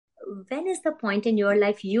when is the point in your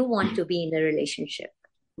life you want to be in a relationship?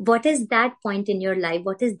 What is that point in your life?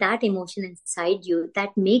 What is that emotion inside you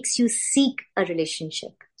that makes you seek a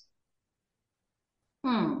relationship?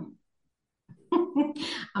 Hmm.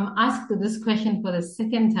 I'm asked this question for the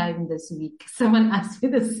second time this week. Someone asked me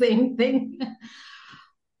the same thing.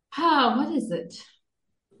 What is it?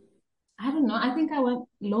 I don't know. I think I want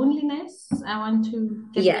loneliness. I want to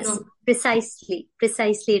get rid Yes, of.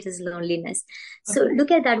 precisely it is loneliness. So Okay.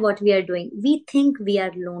 look at that, what we are doing. We think we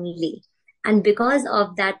are lonely. And because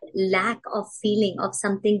of that lack of feeling of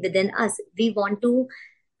something within us, we want to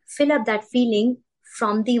fill up that feeling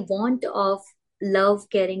from the want of love,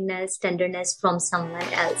 caringness, tenderness from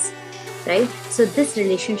someone else, right? So this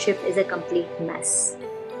relationship is a complete mess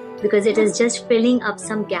because it is just filling up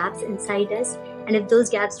some gaps inside us. And if those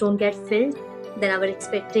gaps don't get filled, then our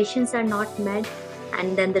expectations are not met,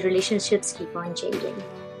 and then the relationships keep on changing.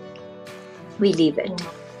 We leave it.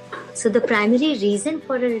 So the primary reason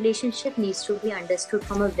for a relationship needs to be understood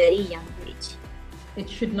from a very young age. It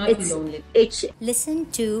should not be It's lonely. Listen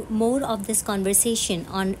to more of this conversation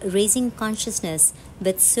on raising consciousness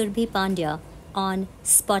with Surbhi Pandya on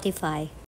Spotify.